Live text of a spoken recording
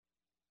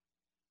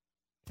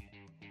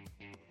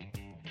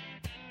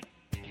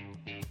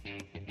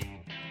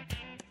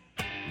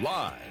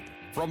Live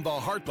from the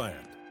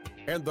heartland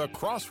and the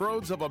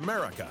crossroads of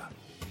America,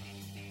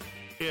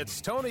 it's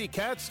Tony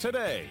Katz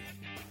Today.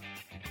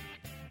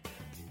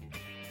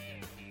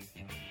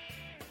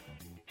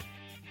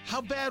 How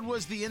bad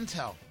was the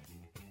intel?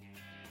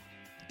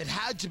 It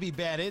had to be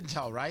bad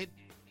intel, right?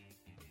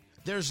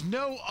 There's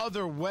no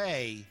other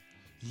way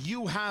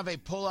you have a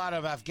pullout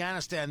of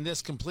Afghanistan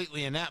this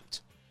completely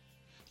inept.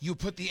 You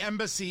put the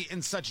embassy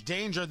in such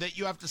danger that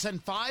you have to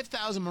send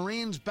 5,000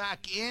 Marines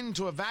back in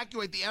to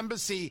evacuate the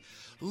embassy.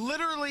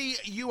 Literally,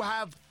 you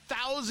have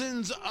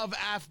thousands of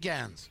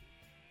Afghanis,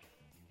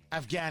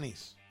 at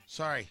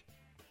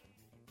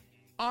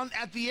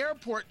the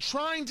airport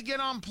trying to get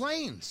on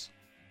planes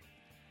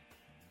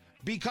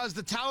because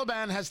the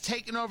Taliban has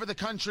taken over the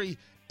country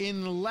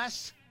in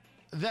less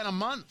than a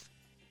month.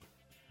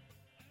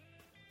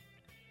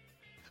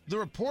 The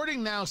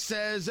reporting now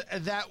says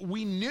that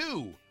we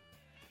knew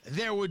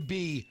there would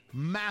be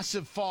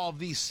massive fall of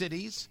these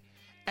cities,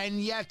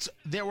 and yet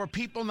there were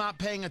people not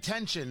paying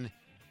attention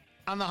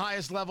on the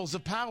highest levels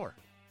of power.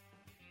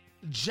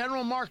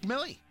 General Mark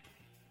Milley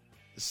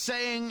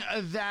saying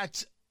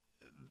that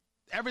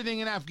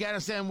everything in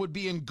Afghanistan would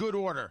be in good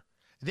order.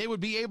 They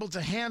would be able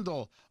to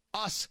handle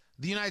us,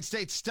 the United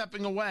States,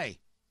 stepping away.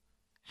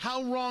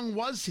 How wrong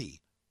was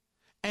he?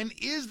 And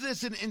is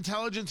this an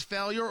intelligence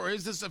failure, or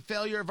is this a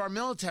failure of our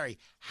military?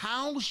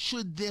 How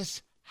should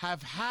this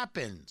have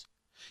happened?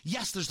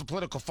 Yes, there's the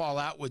political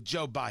fallout with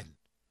Joe Biden.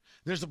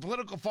 There's a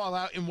political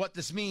fallout in what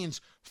this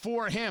means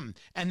for him.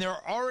 And there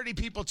are already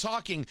people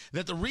talking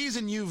that the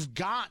reason you've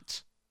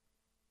got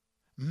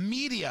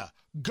media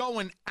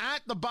going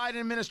at the Biden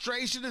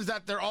administration is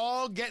that they're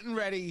all getting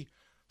ready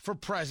for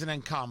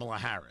President Kamala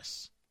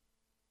Harris.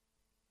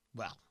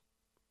 Well,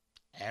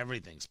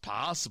 everything's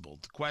possible.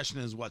 The question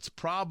is what's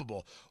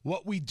probable.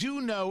 What we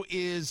do know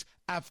is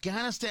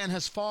Afghanistan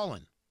has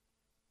fallen.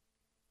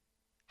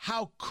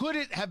 How could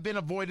it have been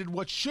avoided?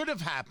 What should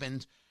have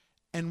happened?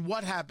 And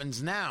what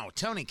happens now?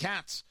 Tony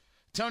Katz.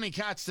 Tony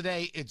Katz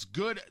Today. It's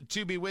good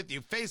to be with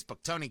you.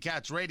 Facebook, Tony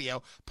Katz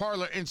Radio.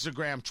 Parler,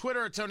 Instagram,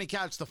 Twitter, Tony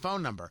Katz. The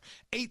phone number,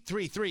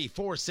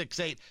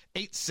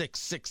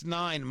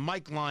 833-468-8669.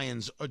 Mike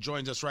Lyons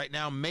joins us right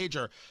now.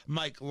 Major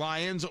Mike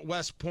Lyons,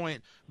 West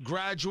Point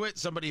graduate,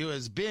 somebody who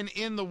has been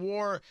in the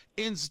War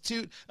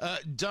Institute,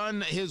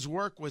 done his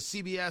work with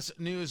CBS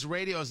News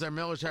Radio as their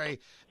military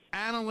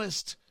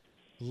analyst.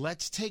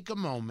 Let's take a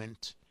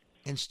moment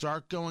and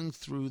start going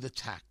through the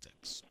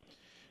tactics.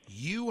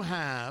 You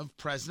have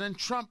President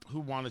Trump, who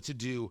wanted to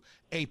do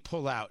a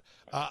pullout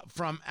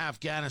from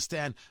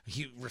Afghanistan,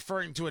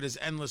 referring to it as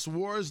endless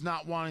wars,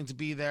 not wanting to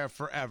be there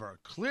forever.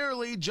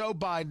 Clearly, Joe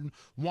Biden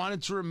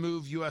wanted to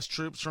remove U.S.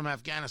 troops from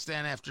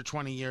Afghanistan after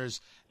 20 years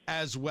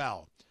as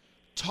well.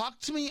 Talk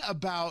to me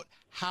about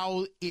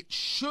how it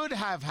should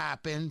have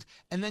happened,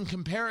 and then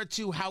compare it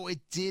to how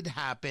it did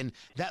happen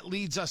that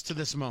leads us to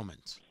this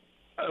moment.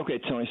 Okay,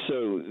 Tony,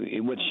 so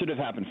what should have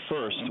happened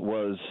first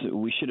was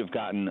we should have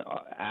gotten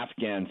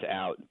Afghans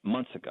out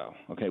months ago.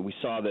 Okay, we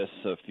saw this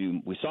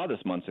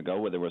months ago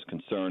where there was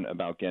concern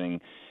about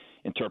getting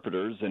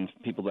interpreters and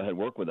people that had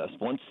worked with us.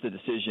 Once the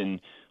decision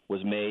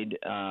was made,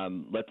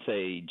 let's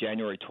say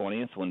January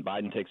 20th, when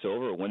Biden takes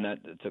over, or when that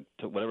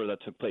whatever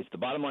that took place, the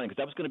bottom line, because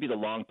that was going to be the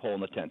long pole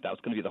in the tent, that was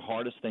going to be the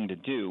hardest thing to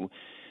do,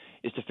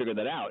 is to figure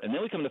that out. And then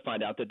we come to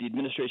find out that the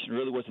administration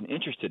really wasn't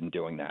interested in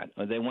doing that.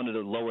 They wanted to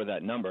lower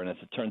that number. And as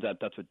it turns out,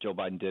 that's what Joe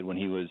Biden did when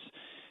he was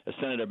a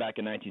senator back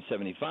in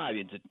 1975.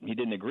 He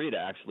didn't agree to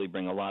actually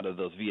bring a lot of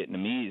those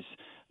Vietnamese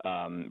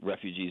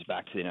refugees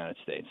back to the United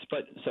States.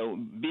 But so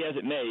be as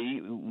it may,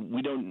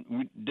 we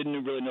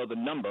didn't really know the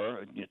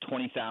number,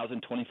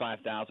 20,000,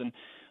 25,000.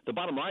 The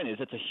bottom line is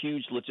it's a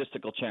huge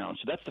logistical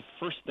challenge. So that's the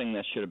first thing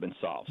that should have been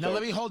solved. Now,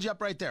 let me hold you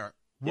up right there.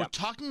 We're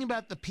talking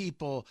about the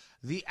people,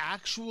 the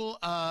actual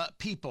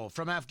people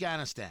from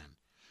Afghanistan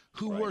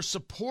who were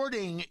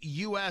supporting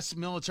U.S.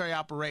 military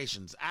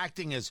operations,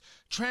 acting as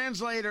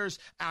translators,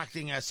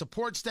 acting as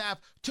support staff,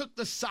 took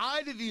the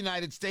side of the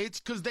United States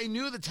because they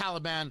knew the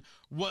Taliban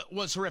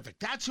was horrific.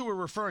 That's who we're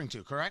referring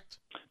to, correct?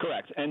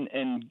 Correct.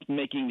 And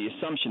making the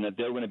assumption that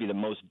they're going to be the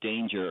most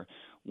danger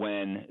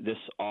when this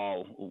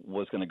all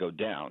was going to go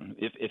down,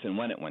 if and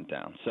when it went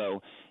down.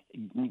 So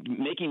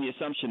making the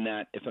assumption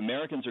that if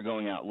Americans are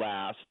going out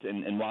last,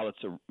 and while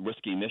it's a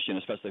risky mission,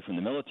 especially from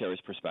the military's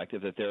perspective,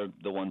 that they're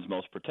the ones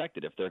most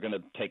protected. If they're going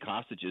to take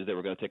hostages, they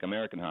were going to take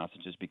American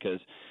hostages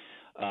because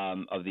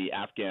of the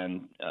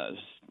Afghan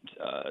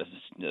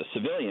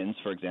civilians,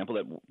 for example,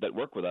 that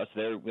work with us.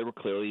 They were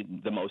clearly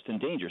the most in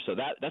danger. So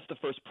that's the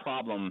first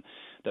problem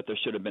that there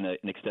should have been an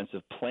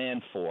extensive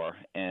plan for,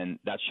 and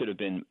that should have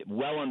been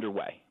well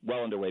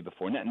underway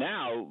before.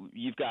 Now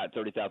you've got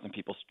 30,000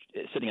 people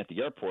sitting at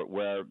the airport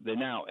where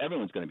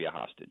everyone's going to be a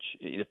hostage.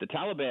 If the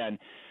Taliban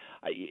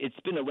it's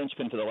been a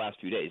linchpin for the last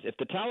few days. If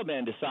the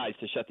Taliban decides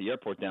to shut the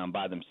airport down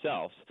by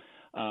themselves,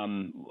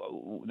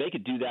 They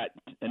could do that.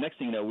 The next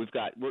thing you know,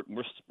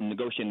 we're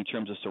negotiating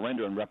terms of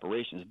surrender and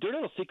reparations. Dirty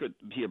little secret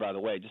here, by the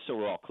way, just so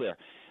we're all clear.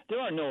 There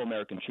are no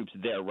American troops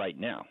there right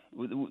now.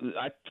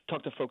 I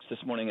talked to folks this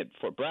morning at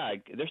Fort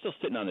Bragg. They're still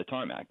sitting on the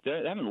tarmac.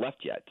 They haven't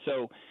left yet.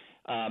 So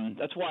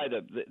that's why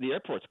the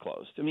airport's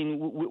closed. I mean,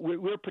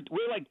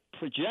 we're like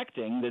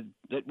projecting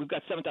that we've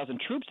got 7,000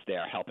 troops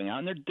there helping out,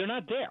 and they're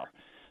not there.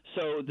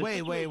 So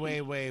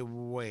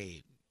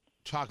Wait.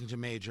 Talking to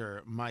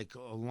Major Mike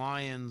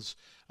Lyons,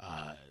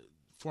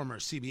 former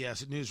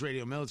CBS News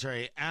Radio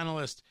military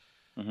analyst.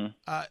 Mm-hmm.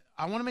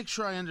 I want to make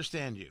sure I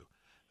understand you.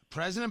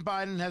 President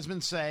Biden has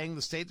been saying,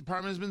 the State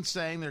Department has been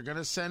saying they're going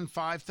to send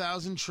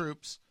 5,000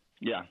 troops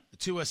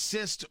to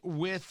assist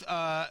with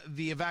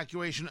the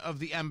evacuation of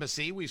the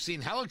embassy. We've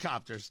seen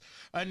helicopters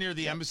near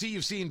the embassy.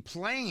 You've seen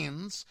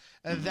planes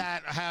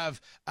that have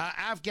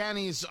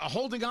Afghanis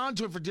holding on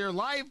to it for dear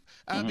life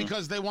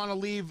because they want to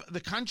leave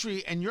the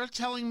country. And you're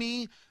telling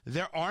me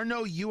there are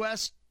no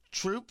U.S.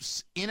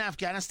 troops in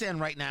Afghanistan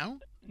right now?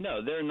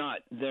 No, they're not.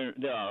 There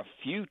are a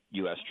few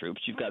U.S.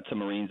 troops. You've got some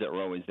Marines that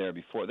were always there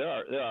before. There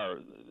are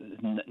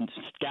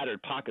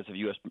scattered pockets of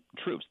U.S.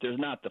 troops. There's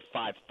not the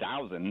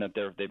 5,000 that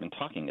they've been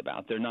talking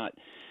about. They're not.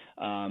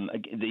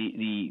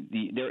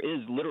 There is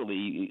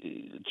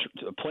literally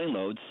a plane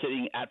load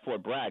sitting at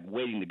Fort Bragg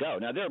waiting to go.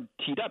 Now they're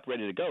teed up,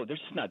 ready to go. They're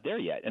just not there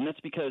yet, and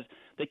that's because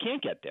they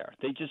can't get there.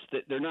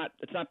 They're not.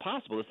 It's not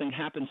possible. This thing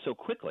happens so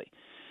quickly.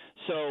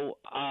 So,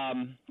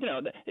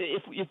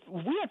 if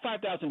we had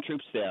 5,000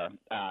 troops there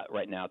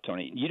right now,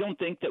 Tony, you don't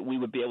think that we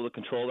would be able to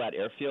control that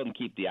airfield and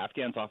keep the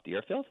Afghans off the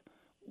airfield?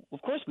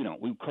 Of course we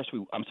don't. Of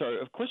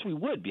course we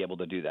would be able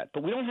to do that,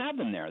 but we don't have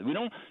them there. We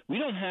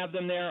don't have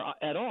them there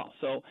at all.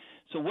 So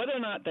whether or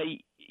not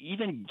they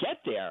even get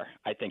there,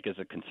 I think, is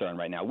a concern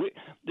right now.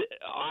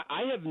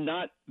 I have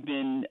not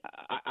been.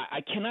 I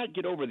cannot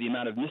get over the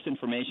amount of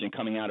misinformation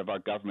coming out of our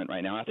government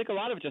right now. I think a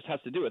lot of it just has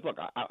to do with. Look,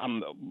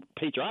 I'm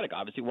patriotic,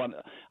 obviously. I want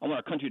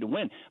our country to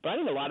win, but I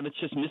think a lot of it's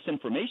just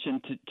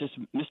misinformation to just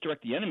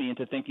misdirect the enemy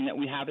into thinking that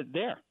we have it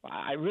there.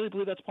 I really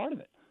believe that's part of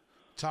it.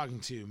 Talking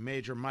to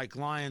Major Mike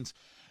Lyons.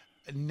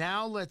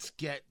 Now let's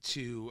get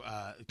to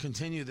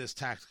continue this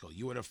tactical.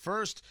 You would have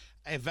first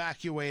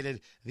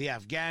evacuated the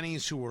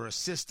Afghanis who were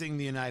assisting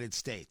the United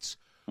States.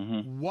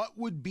 Mm-hmm. What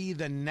would be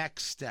the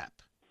next step?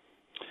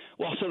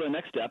 Well, so the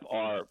next step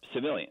are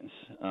civilians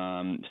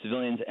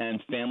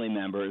and family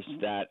members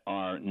that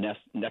are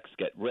next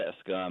at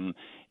risk.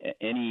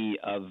 Any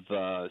of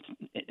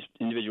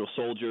individual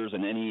soldiers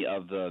and any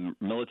of the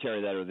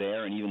military that are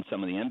there, and even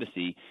some of the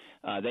embassy,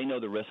 they know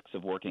the risks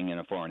of working in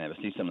a foreign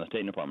embassy, some of the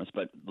State Departments,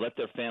 but let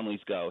their families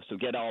go. So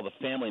get all the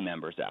family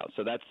members out.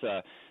 So that's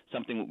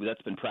something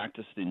that's been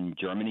practiced in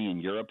Germany and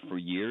Europe for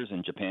years,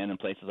 and Japan and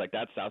places like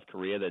that, South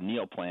Korea, the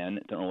NEO plan,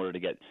 in order to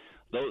get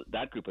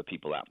that group of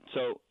people out.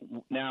 So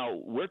now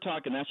we're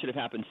talking that should have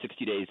happened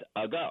 60 days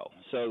ago.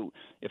 So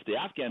if the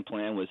Afghan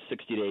plan was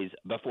 60 days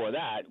before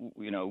that,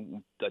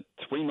 the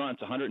 3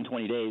 months,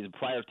 120 days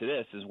prior to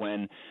this is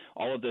when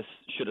all of this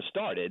should have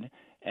started.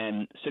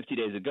 And 60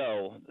 days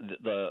ago,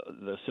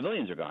 the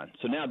civilians are gone.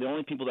 So now the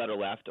only people that are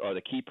left are the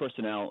key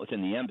personnel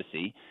within the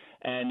embassy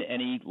and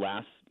any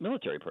last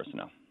military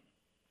personnel.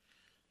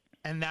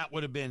 And that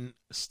would have been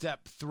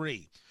step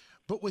 3.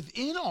 But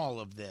within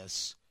all of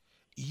this,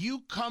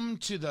 you come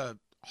to the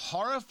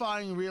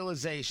horrifying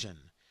realization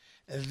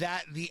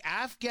that the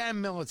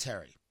Afghan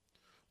military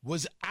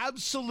was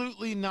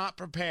absolutely not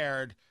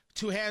prepared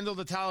to handle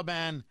the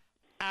Taliban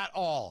at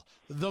all.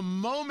 The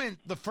moment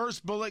the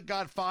first bullet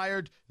got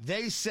fired,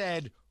 they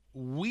said,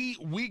 we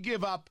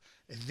give up.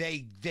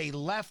 They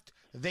left.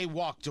 They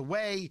walked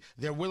away.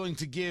 They're willing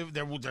to give.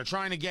 They're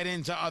trying to get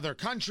into other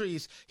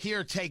countries.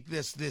 Here, take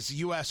this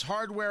U.S.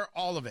 hardware,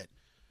 all of it.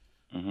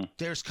 Mm-hmm.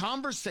 There's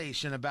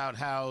conversation about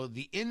how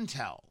the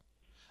intel,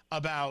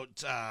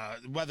 about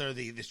whether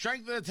the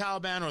strength of the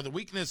Taliban or the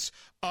weakness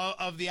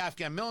of the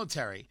Afghan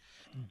military,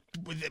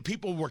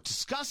 people were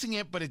discussing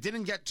it, but it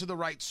didn't get to the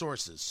right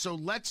sources. So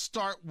let's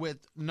start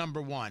with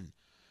number 1.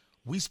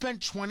 We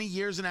spent 20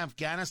 years in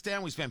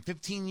Afghanistan. We spent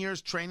 15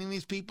 years training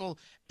these people,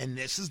 and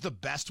this is the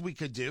best we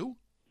could do?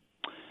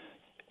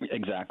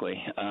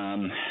 Exactly.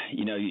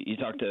 You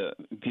talk to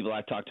people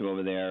I talked to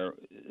over there,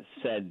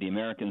 said the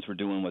Americans were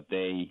doing what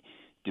they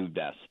do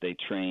best. They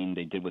trained,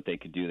 they did what they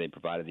could do, they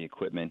provided the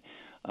equipment.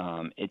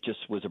 It just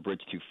was a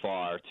bridge too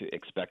far to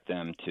expect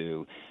them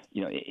to,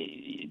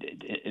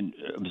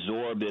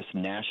 absorb this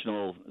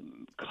national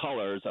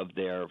colors of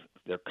their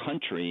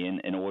country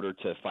in order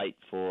to fight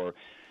for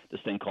this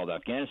thing called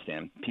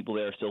Afghanistan. People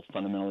there are still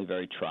fundamentally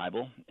very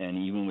tribal, and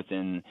even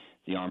within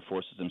the armed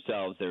forces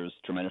themselves, there's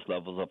tremendous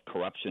levels of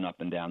corruption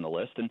up and down the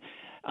list. And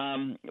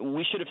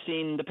we should have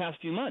seen the past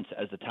few months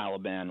as the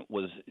Taliban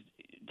was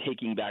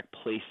taking back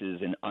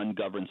places in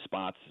ungoverned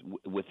spots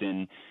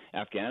within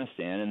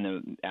Afghanistan, and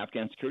the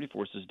Afghan security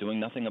forces doing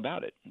nothing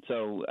about it.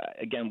 So,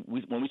 again,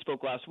 when we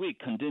spoke last week,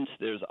 convinced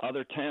there's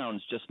other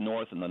towns just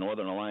north in the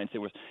Northern Alliance. They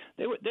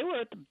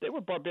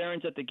were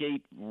barbarians at the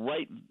gate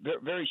right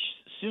very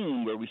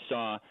soon, where we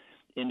saw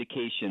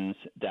indications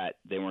that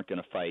they weren't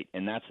going to fight,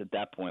 and that's at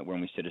that point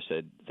when we should have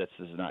said this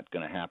is not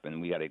going to happen.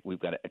 We've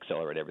got to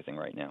accelerate everything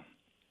right now.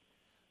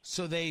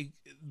 So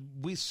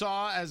we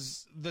saw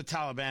as the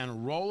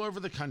Taliban roll over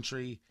the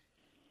country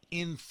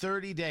in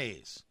 30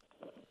 days.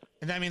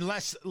 And I mean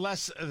less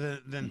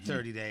than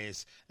 30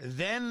 days.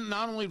 Then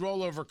not only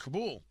roll over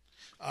Kabul,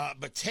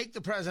 but take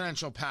the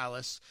presidential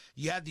palace.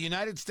 You had the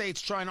United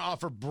States trying to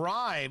offer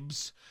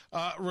bribes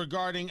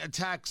regarding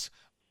attacks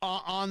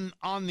on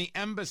the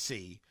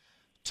embassy.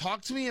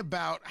 Talk to me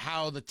about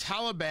how the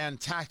Taliban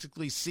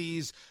tactically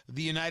sees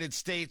the United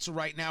States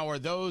right now. Are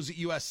those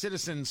U.S.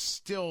 citizens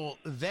still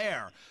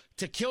there?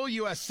 To kill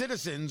U.S.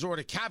 citizens or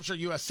to capture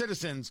U.S.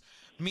 citizens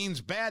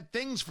means bad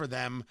things for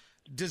them.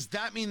 Does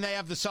that mean they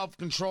have the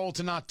self-control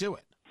to not do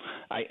it?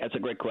 That's a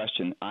great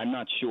question. I'm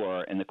not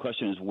sure. And the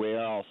question is,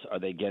 where else are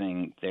they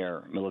getting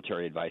their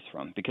military advice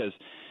from? Because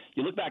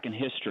you look back in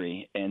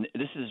history, and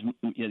this is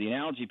the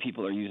analogy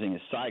people are using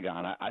is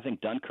Saigon. I think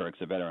Dunkirk's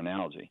a better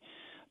analogy.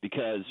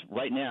 Because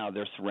right now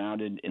they're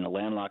surrounded in a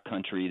landlocked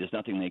country. There's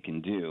nothing they can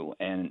do.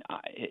 And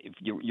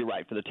you're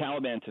right. For the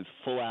Taliban to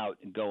full out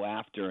go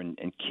after and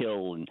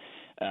kill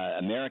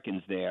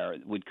Americans there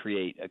would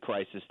create a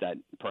crisis that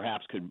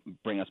perhaps could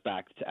bring us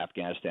back to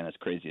Afghanistan, as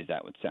crazy as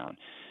that would sound.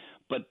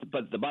 But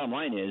the bottom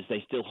line is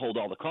they still hold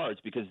all the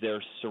cards because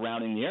they're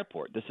surrounding the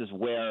airport. This is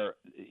where,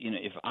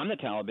 if I'm the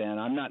Taliban,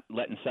 I'm not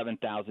letting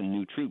 7,000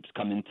 new troops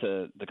come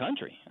into the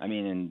country. I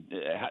mean,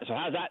 so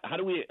how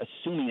do we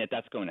assuming that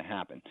that's going to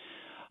happen?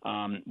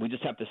 We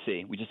just have to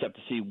see. We just have to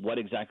see what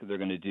exactly they're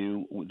going to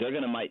do.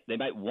 They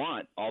might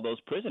want all those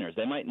prisoners.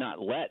 They might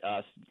not let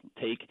us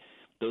take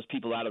those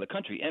people out of the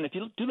country. And if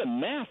you do the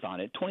math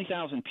on it,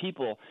 20,000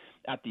 people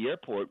at the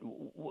airport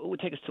would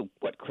take us to,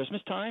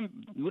 Christmas time?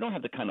 We don't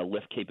have the kind of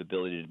lift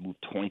capability to move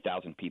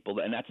 20,000 people,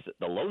 and that's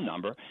the low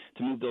number,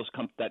 to move those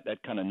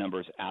that kind of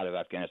numbers out of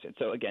Afghanistan.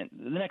 So, again,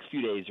 the next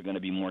few days are going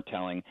to be more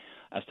telling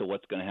as to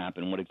what's going to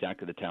happen, what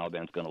exactly the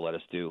Taliban's going to let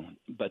us do.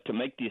 But to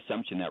make the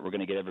assumption that we're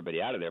going to get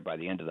everybody out of there by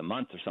the end of the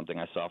month or something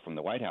I saw from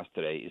the White House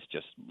today is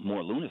just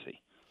more lunacy.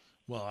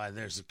 Well,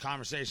 there's a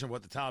conversation of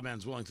what the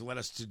Taliban's willing to let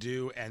us to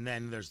do, and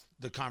then there's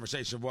the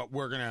conversation of what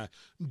we're going to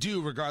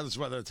do regardless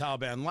of whether the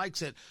Taliban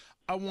likes it.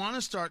 I want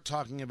to start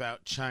talking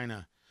about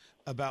China,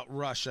 about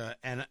Russia,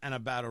 and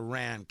about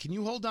Iran. Can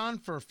you hold on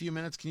for a few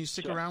minutes? Can you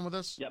stick around with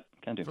us? Yep,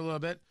 can do. For a little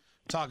bit?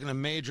 Talking to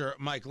Major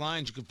Mike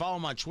Lyons. You can follow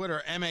him on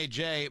Twitter,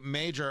 MAJ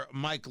Major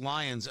Mike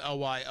Lyons,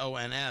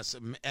 Lyons,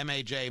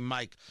 MAJ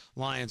Mike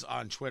Lyons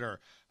on Twitter.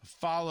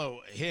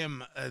 Follow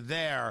him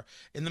there.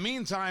 In the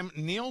meantime,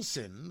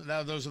 Nielsen,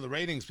 those are the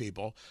ratings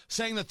people,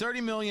 saying that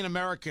 30 million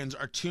Americans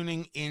are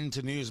tuning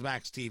into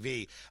Newsmax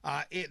TV.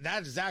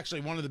 That is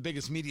actually one of the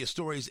biggest media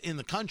stories in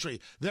the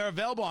country. They're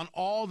available on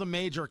all the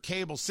major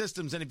cable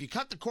systems, and if you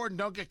cut the cord and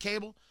don't get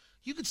cable,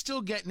 you could still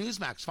get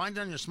Newsmax. Find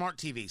it on your smart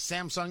TV,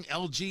 Samsung,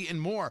 LG,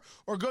 and more.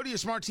 Or go to your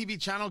smart TV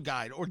channel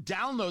guide or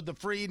download the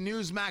free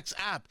Newsmax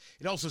app.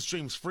 It also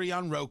streams free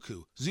on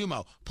Roku,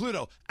 Xumo,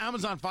 Pluto,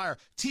 Amazon Fire,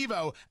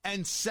 TiVo,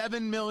 and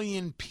 7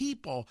 million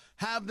people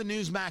have the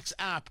Newsmax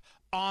app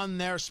on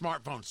their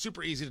smartphone.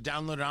 Super easy to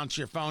download it onto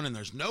your phone, and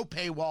there's no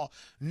paywall,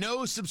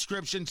 no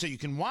subscription, so you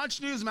can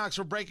watch Newsmax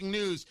for breaking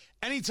news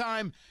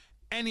anytime,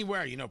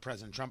 anywhere. You know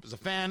President Trump is a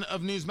fan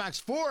of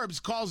Newsmax. Forbes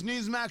calls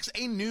Newsmax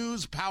a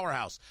news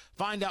powerhouse.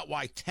 Find out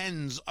why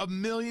tens of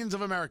millions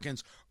of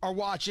Americans are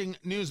watching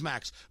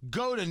Newsmax.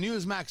 Go to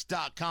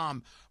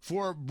Newsmax.com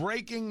for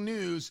breaking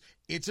news.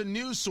 It's a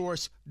news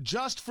source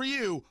just for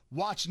you.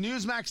 Watch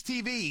Newsmax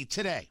TV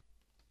today.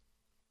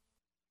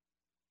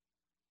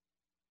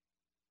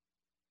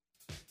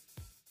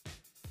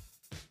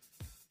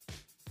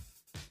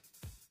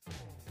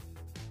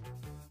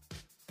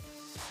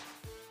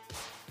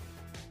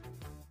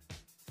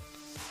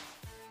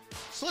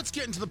 So let's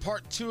get into the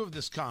part two of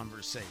this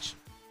conversation.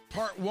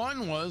 Part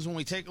one was when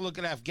we take a look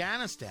at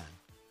Afghanistan.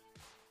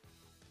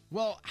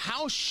 Well,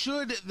 how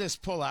should this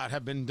pullout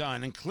have been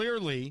done? And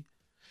clearly,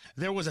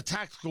 there was a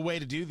tactical way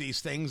to do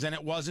these things, and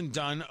it wasn't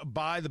done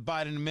by the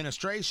Biden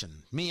administration.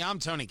 I'm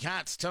Tony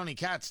Katz. Tony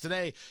Katz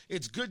today.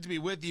 It's good to be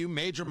with you.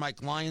 Major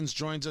Mike Lyons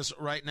joins us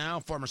right now,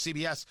 former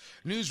CBS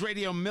News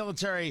Radio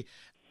military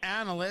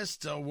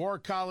analyst, a war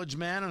college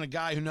man, and a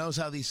guy who knows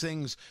how these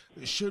things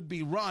should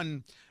be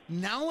run.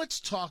 Now let's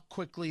talk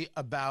quickly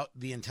about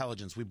the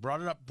intelligence. We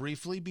brought it up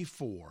briefly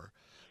before.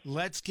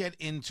 Let's get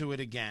into it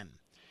again.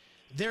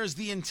 There's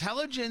the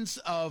intelligence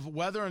of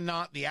whether or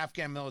not the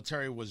Afghan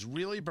military was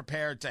really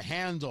prepared to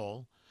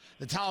handle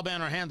the Taliban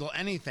or handle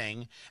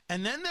anything.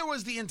 And then there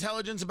was the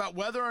intelligence about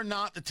whether or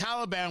not the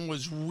Taliban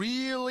was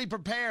really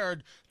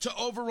prepared to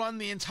overrun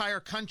the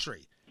entire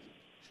country.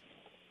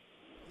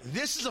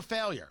 This is a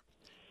failure,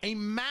 a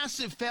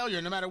massive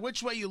failure, no matter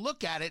which way you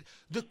look at it.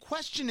 The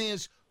question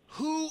is,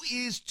 who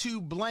is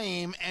to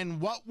blame and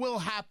what will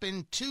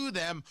happen to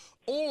them?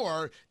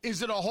 Or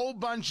is it a whole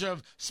bunch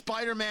of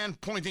Spider-Man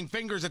pointing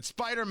fingers at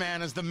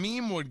Spider-Man, as the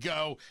meme would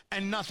go,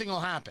 and nothing will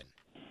happen?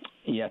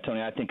 Yeah,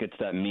 Tony, I think it's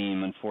that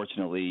meme,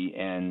 unfortunately,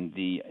 and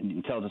the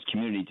intelligence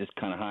community just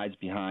kind of hides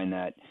behind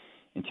that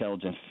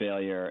intelligence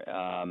failure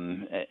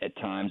at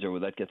times, or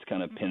that gets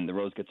kind of pinned, the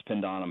rose gets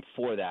pinned on them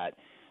for that.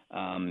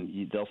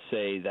 They'll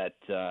say that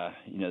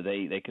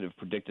they could have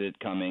predicted it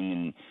coming,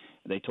 and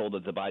they told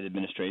the Biden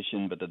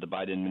administration, but the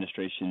Biden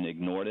administration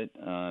ignored it.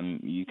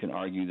 You can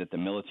argue that the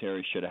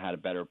military should have had a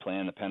better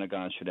plan. The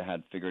Pentagon should have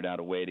had figured out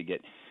a way to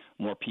get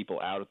more people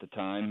out at the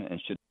time and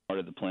should have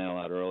started the plan a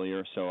lot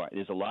earlier. So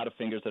there's a lot of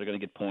fingers that are going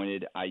to get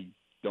pointed. I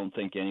don't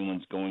think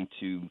anyone's going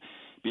to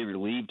be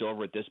relieved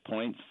over at this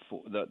point.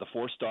 The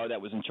four-star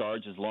that was in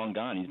charge is long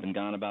gone. He's been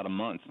gone about a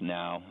month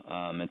now.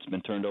 It's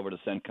been turned over to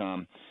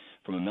CENTCOM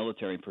from a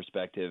military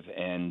perspective,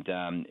 and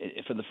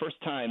for the first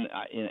time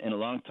in a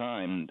long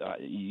time,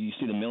 you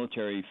see the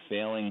military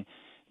failing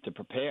to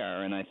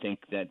prepare, and I think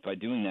that by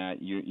doing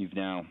that, you've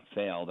now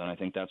failed, and I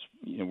think that's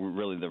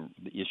really the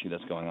issue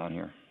that's going on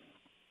here.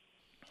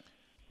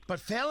 But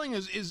failing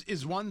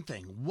is one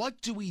thing.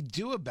 What do we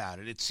do about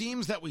it? It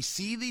seems that we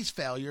see these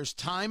failures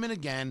time and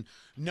again.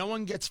 No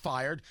one gets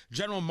fired.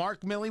 General Mark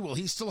Milley, will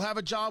he still have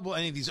a job? Will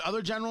any of these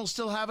other generals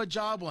still have a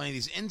job? Will any of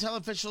these intel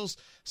officials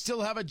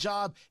still have a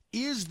job?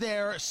 Is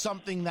there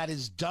something that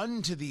is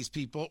done to these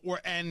people?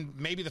 And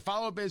maybe the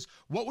follow-up is,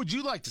 what would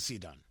you like to see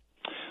done?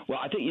 Well,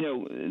 I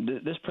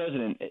think, this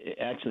president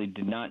actually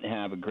did not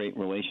have a great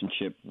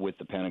relationship with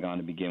the Pentagon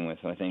to begin with.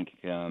 I think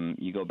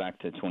you go back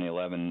to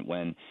 2011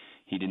 when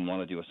he didn't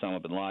want to do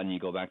Osama bin Laden. You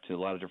go back to a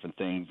lot of different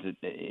things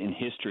in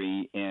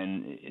history,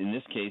 and in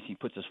this case, he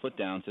puts his foot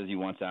down, says he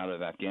wants out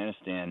of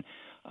Afghanistan.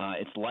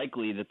 It's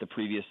likely that the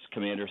previous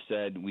commander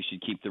said we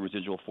should keep the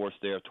residual force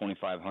there of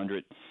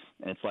 2,500,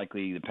 and it's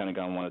likely the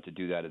Pentagon wanted to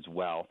do that as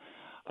well.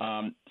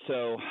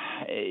 So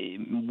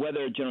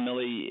whether General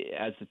Milley,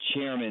 as the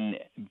chairman,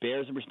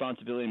 bears the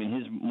responsibility,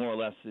 his more or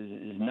less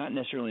is not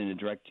necessarily in the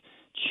direct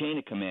chain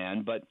of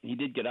command, but he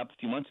did get up a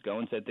few months ago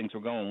and said things were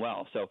going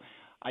well. So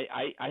I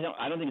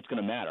don't think it's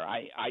going to matter.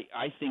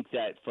 I think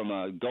that from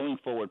a going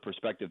forward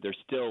perspective, there's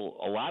still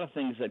a lot of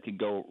things that could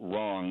go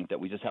wrong that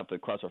we just have to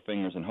cross our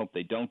fingers and hope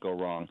they don't go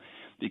wrong,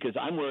 because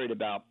I'm worried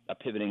about a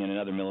pivoting in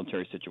another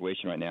military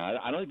situation right now.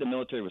 I don't think the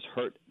military was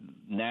hurt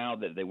now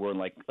that they were,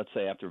 like, let's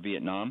say, after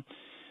Vietnam.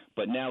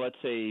 But now let's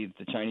say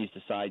the Chinese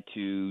decide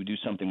to do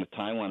something with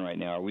Taiwan right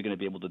now. Are we going to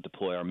be able to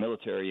deploy our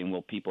military, and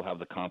will people have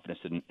the confidence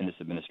in this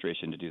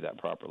administration to do that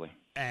properly?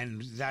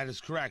 And that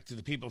is correct.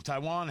 The people of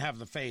Taiwan have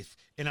the faith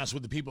in us.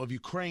 Would the people of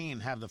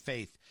Ukraine have the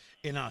faith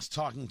in us?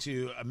 Talking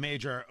to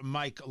Major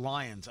Mike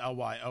Lyons,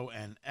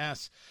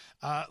 Lyons.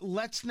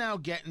 Let's now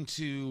get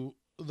into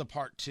the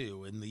part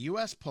two. In the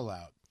U.S.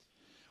 pullout,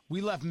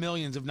 we left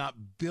millions, if not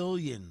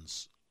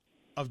billions,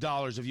 of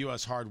dollars of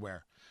U.S.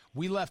 hardware.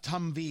 We left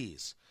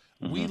Humvees.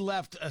 We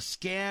left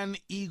Scan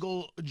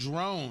Eagle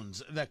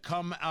drones that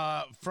come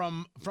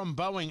from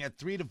Boeing at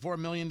 $3 to $4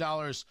 million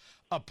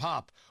a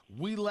pop.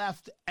 We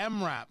left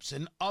MRAPs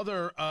and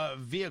other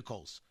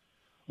vehicles.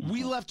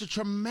 We left a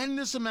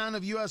tremendous amount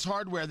of U.S.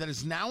 hardware that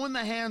is now in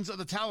the hands of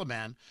the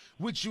Taliban,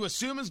 which you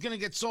assume is going to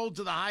get sold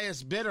to the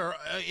highest bidder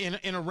in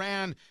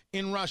Iran,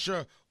 in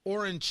Russia,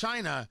 or in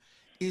China.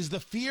 Is the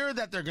fear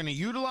that they're going to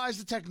utilize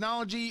the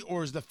technology,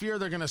 or is the fear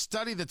they're going to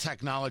study the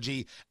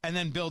technology and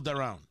then build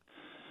their own?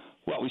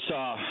 Well, we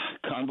saw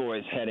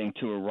convoys heading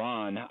to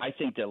Iran. I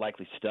think they'll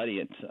likely study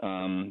it.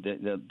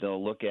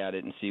 They'll look at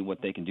it and see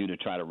what they can do to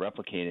try to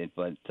replicate it,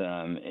 but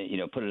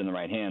put it in the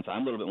right hands.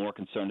 I'm a little bit more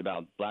concerned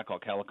about Black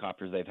Hawk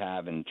helicopters they've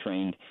have and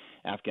trained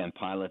Afghan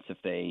pilots if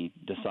they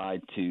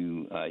decide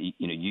to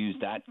use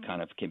that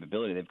kind of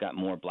capability. They've got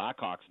more Black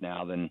Hawks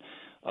now than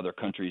other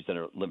countries that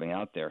are living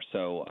out there.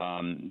 So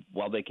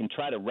while they can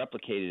try to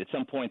replicate it, at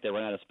some point they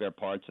run out of spare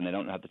parts and they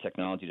don't have the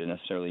technology to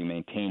necessarily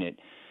maintain it.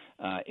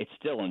 It's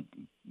still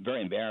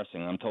very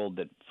embarrassing. I'm told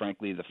that,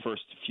 frankly, the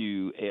first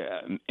few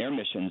air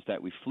missions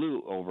that we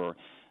flew over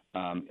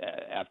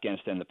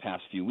Afghanistan the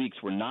past few weeks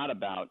were not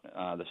about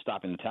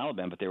stopping the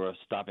Taliban, but they were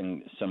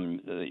stopping some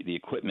the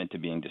equipment to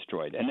being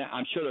destroyed. And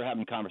I'm sure they're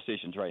having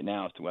conversations right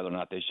now as to whether or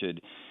not they should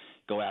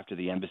go after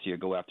the embassy or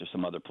go after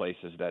some other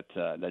places that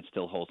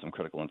still hold some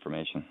critical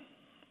information.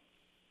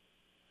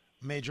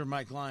 Major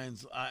Mike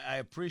Lyons, I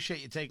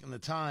appreciate you taking the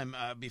time.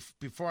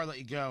 Before I let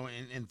you go,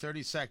 in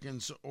 30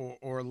 seconds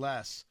or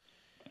less,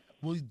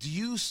 do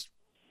you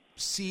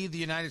see the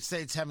United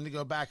States having to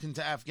go back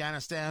into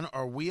Afghanistan?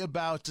 Are we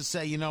about to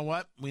say, you know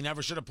what, we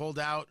never should have pulled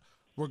out,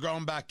 we're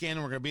going back in, and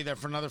we're going to be there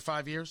for another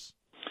 5 years?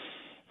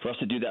 For us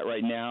to do that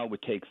right now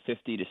would take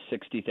 50 to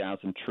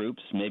 60,000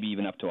 troops, maybe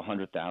even up to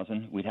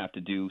 100,000. We'd have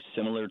to do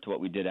similar to what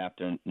we did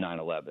after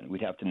 9/11.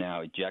 We'd have to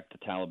now eject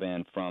the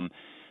Taliban from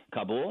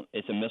Kabul.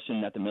 It's a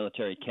mission that the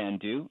military can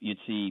do. You'd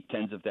see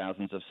tens of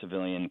thousands of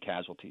civilian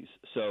casualties.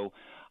 So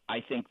I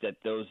think that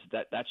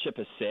that ship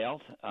has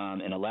sailed.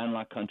 In a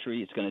landlocked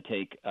country, it's going to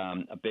take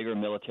a bigger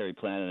military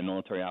plan and a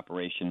military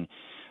operation,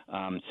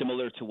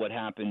 similar to what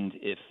happened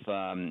if,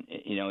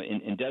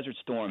 in Desert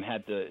Storm,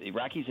 had the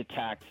Iraqis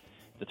attacked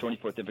the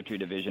 24th Infantry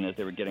Division as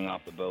they were getting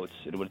off the boats.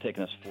 It would have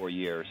taken us 4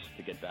 years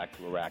to get back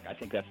to Iraq. I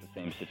think that's the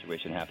same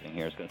situation happening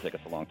here. It's going to take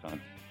us a long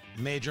time.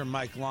 Major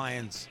Mike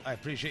Lyons, I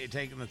appreciate you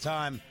taking the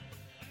time.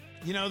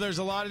 There's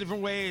a lot of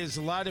different ways,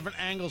 a lot of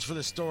different angles for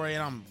this story,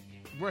 and I'm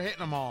We're hitting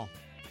them all.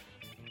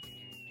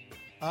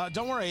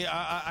 Don't worry.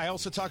 I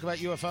also talk about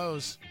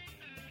UFOs.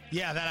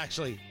 Yeah, that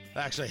actually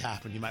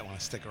happened. You might want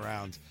to stick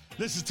around.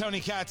 This is Tony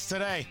Katz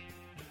Today.